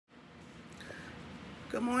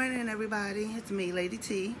Good morning, everybody. It's me, Lady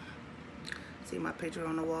T. See my picture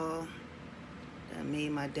on the wall? That me,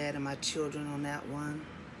 my dad, and my children on that one.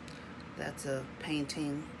 That's a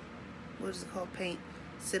painting. What is it called? Paint,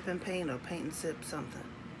 sip and paint, or paint and sip something.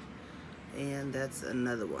 And that's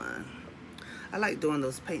another one. I like doing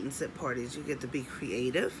those paint and sip parties. You get to be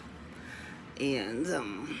creative. And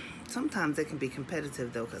sometimes they can be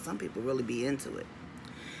competitive, though, because some people really be into it.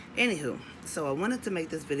 Anywho, so I wanted to make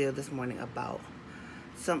this video this morning about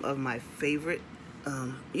some of my favorite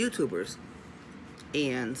YouTubers,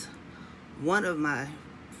 and one of my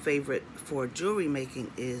favorite for jewelry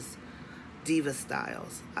making is Diva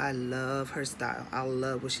Styles. I love her style. I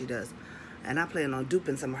love what she does, and I plan on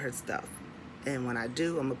duping some of her stuff. And when I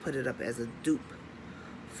do, I'm gonna put it up as a dupe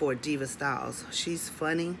for Diva Styles. She's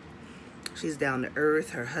funny. She's down to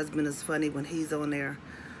earth. Her husband is funny when he's on there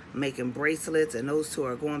making bracelets, and those two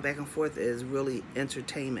are going back and forth. It is really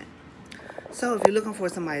entertainment. So if you're looking for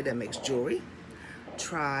somebody that makes jewelry,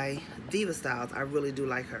 try Diva Styles. I really do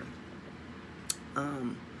like her.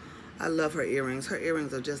 I love her earrings. Her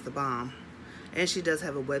earrings are just the bomb. And she does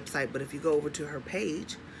have a website, but if you go over to her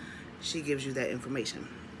page, she gives you that information.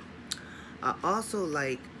 I also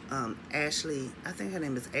like Ashley, I think her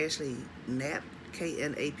name is IamAshleyKnapp,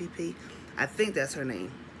 K-N-A-P-P. I think that's her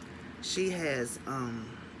name. She has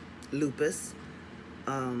lupus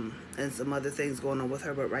and some other things going on with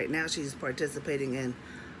her, but right now she's participating in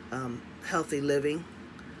healthy living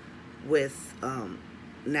with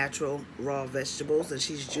natural raw vegetables, and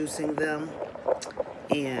she's juicing them,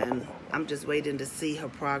 and I'm just waiting to see her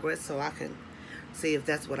progress so I can see if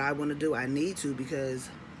that's what I want to do. I need to, because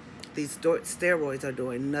these steroids are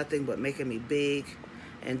doing nothing but making me big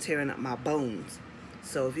and tearing up my bones.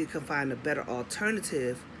 So if you can find a better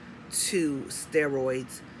alternative to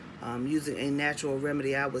steroids, using a natural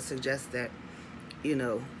remedy, I would suggest that, you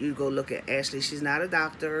know, you go look at Ashley. She's not a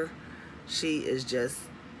doctor. She is just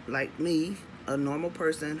like me, a normal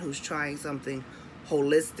person who's trying something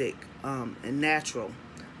holistic and natural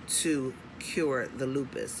to cure the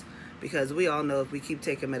lupus. Because we all know if we keep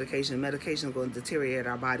taking medication is going to deteriorate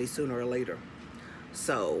our body sooner or later.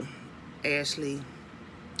 So, Ashley,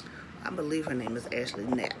 I believe her name is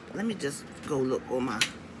IamAshleyKnapp. Let me just go look on my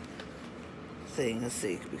thing and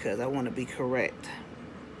see, because I want to be correct.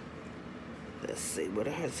 Let's see,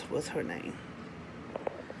 what's her name?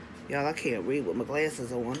 Y'all, I can't read with my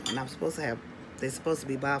glasses on, and I'm supposed to have, they're supposed to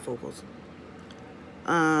be bifocals.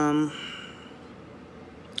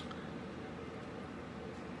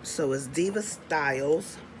 So it's Diva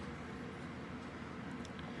Styles.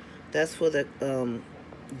 That's for the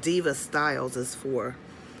Diva Styles is for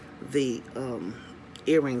the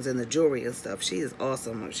earrings and the jewelry and stuff. She is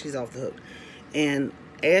awesome. She's off the hook. And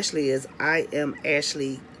Ashley is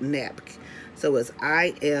IamAshleyKnapp. So it's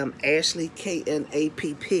IamAshley,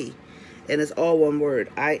 K-N-A-P-P. And it's all one word,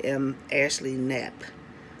 IamAshleyKnapp.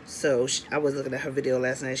 So I was looking at her video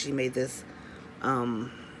last night. She made this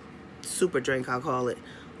super drink, I'll call it.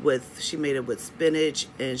 She made it with spinach,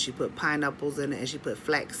 and she put pineapples in it, and she put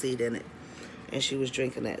flaxseed in it. And she was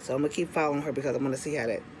drinking that. So I'm going to keep following her because I want to see how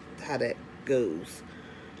that goes.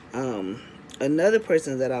 Another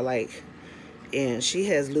person that I like, and she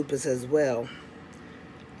has lupus as well.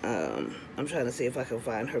 I'm trying to see if I can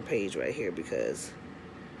find her page right here, because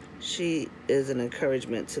she is an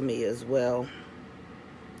encouragement to me as well.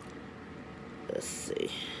 Let's see.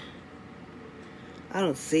 I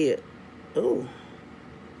don't see it. Ooh.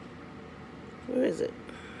 Where is it?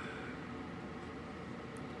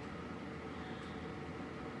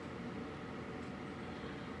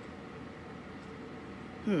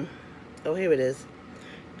 Oh, here it is.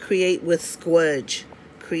 Create with Squdge.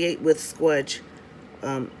 Create with Squdge.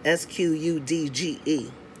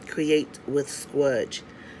 S-Q-U-D-G-E. Create with Squdge.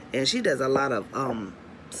 And she does a lot of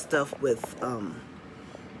stuff with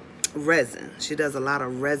resin. She does a lot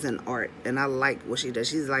of resin art, and I like what she does.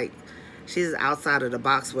 She's outside of the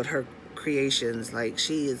box with her creations. Like,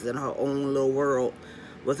 she is in her own little world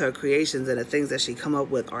with her creations, and the things that she come up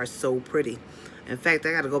with are so pretty. In fact,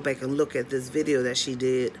 I got to go back and look at this video that she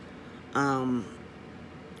did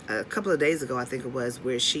a couple of days ago, I think it was,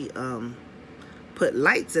 where she put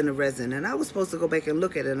lights in the resin, and I was supposed to go back and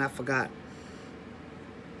look at it, and I forgot.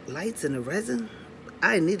 Lights in the resin?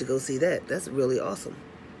 I need to go see that. That's really awesome.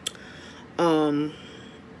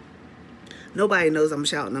 Nobody knows I'm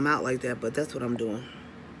shouting them out like that, but that's what I'm doing.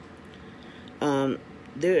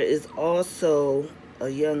 There is also a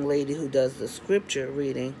young lady who does the scripture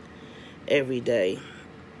reading every day,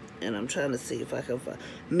 and I'm trying to see if I can find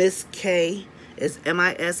Miss K. Is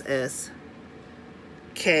M-I-S-S-K,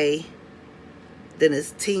 then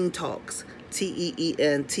it's Teen Talks, T-E-E-N-T-A-L-K-S.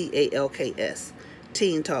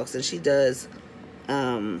 Teen Talks, and she does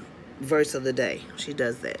verse of the day. She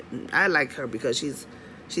does that. I like her because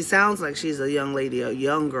she sounds like she's a young lady, a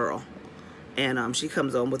young girl, and she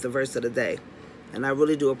comes on with the verse of the day, and I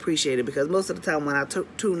really do appreciate it because most of the time when I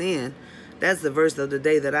tune in, that's the verse of the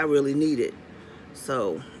day that I really needed.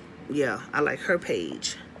 So yeah, I like her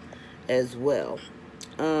page as well.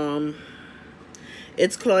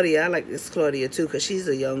 It's Claudia. I like this Claudia too because she's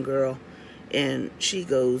a young girl, and she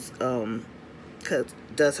goes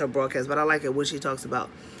does her broadcast. But I like it when she talks about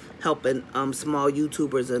helping small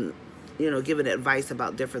YouTubers and, you know, giving advice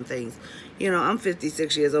about different things. You know, I'm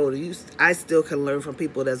 56 years old. I still can learn from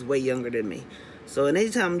people that's way younger than me. So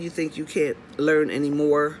anytime you think you can't learn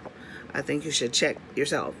anymore, I think you should check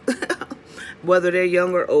yourself, whether they're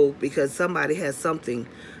young or old, because somebody has something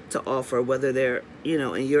to offer, whether they're, you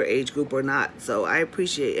know, in your age group or not. So I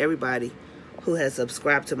appreciate everybody who has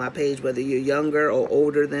subscribed to my page, whether you're younger or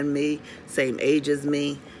older than me, same age as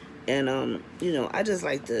me. And you know, I just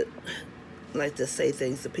like to say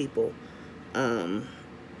things to people.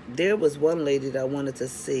 There was one lady that I wanted to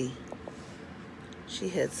see. She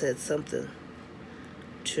had said something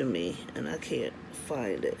to me, and I can't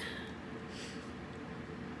find it.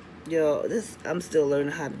 Yo, I'm still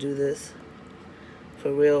learning how to do this.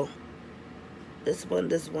 For real. This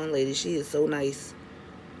one lady, she is so nice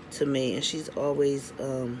to me, and she's always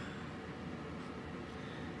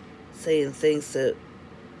saying things that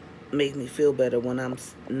make me feel better when I'm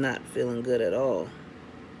not feeling good at all.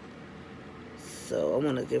 So I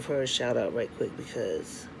want to give her a shout out right quick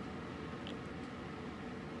because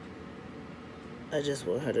I just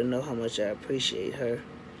want her to know how much I appreciate her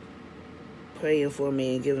praying for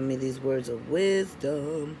me and giving me these words of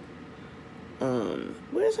wisdom.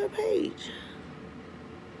 Where's her page?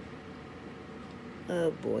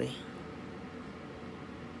 Oh boy.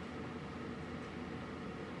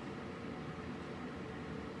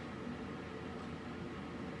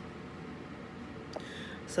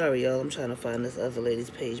 Sorry y'all, I'm trying to find this other lady's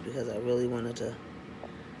page because I really wanted to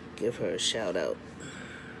give her a shout out.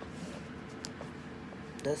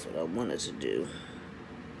 That's what I wanted to do.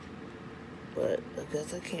 But I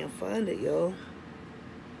guess I can't find it, y'all.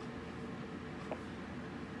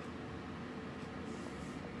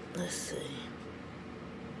 Let's see.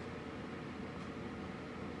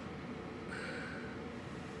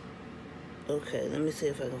 Okay, let me see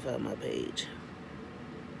if I can find my page.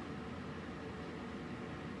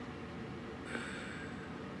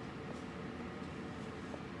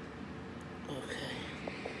 Okay.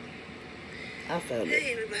 I found it.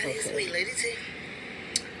 Hey everybody, okay. It's me, Lady T.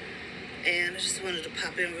 And I just wanted to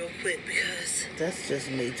pop in real quick because that's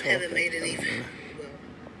just me talking. Haven't made it even.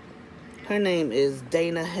 Her name is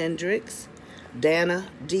Danna Hendricks. Danna,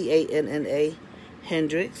 D-A-N-N-A,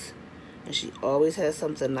 Hendricks. And she always has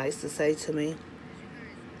something nice to say to me.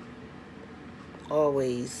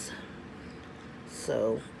 Always.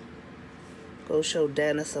 So, go show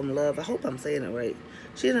Danna some love. I hope I'm saying it right.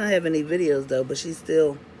 She doesn't have any videos though, but she's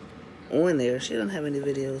still on there. She doesn't have any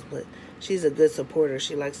videos, but she's a good supporter.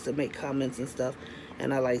 She likes to make comments and stuff,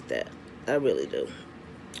 and I like that. I really do.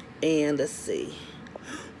 And let's see.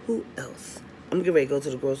 Who else? I'm getting ready to go to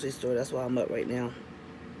the grocery store. That's why I'm up right now.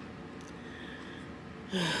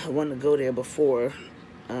 I want to go there before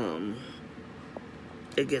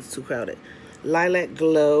it gets too crowded. Lilac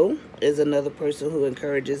Glow is another person who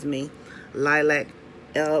encourages me. Lilac,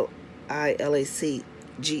 L-I-L-A-C-G-L-O,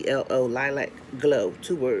 Lilac Glow,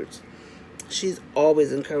 2 words. She's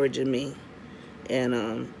always encouraging me.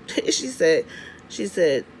 And she said,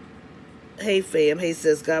 hey fam, hey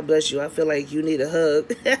sis, God bless you. I feel like you need a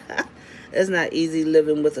hug. It's not easy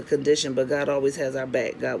living with a condition, but God always has our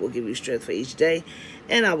back. God will give you strength for each day,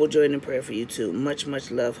 and I will join in prayer for you too. Much,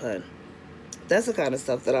 much love, hun. That's the kind of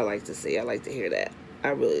stuff that I like to see. I like to hear that.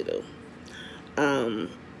 I really do.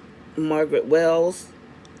 Margaret Wells,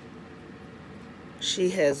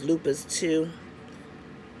 she has lupus too.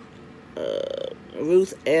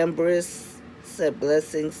 Ruth Ambrose said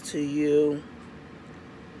blessings to you.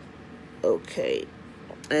 Okay,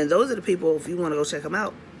 and those are the people. If you want to go check them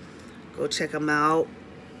out, go check them out.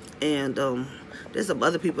 And there's some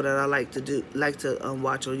other people that I like to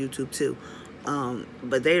watch on YouTube too.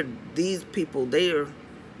 But these people.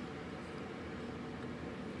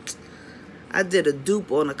 I did a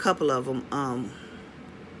dupe on a couple of them.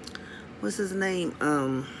 What's his name?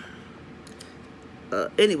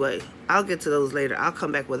 Anyway, I'll get to those later. I'll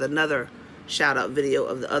come back with another shout out video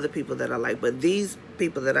of the other people that I like. But these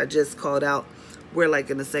people that I just called out, we're like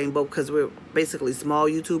in the same boat because we're basically small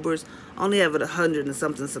YouTubers. Only have 100 and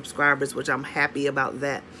something subscribers, which I'm happy about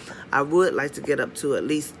that. I would like to get up to at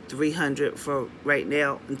least 300 for right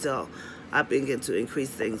now until I've been getting to increase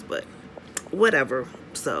things, but whatever.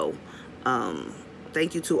 So,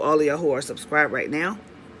 thank you to all of y'all who are subscribed right now.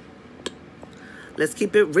 Let's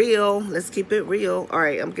keep it real. Let's keep it real. All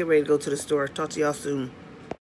right, I'm getting ready to go to the store. Talk to y'all soon.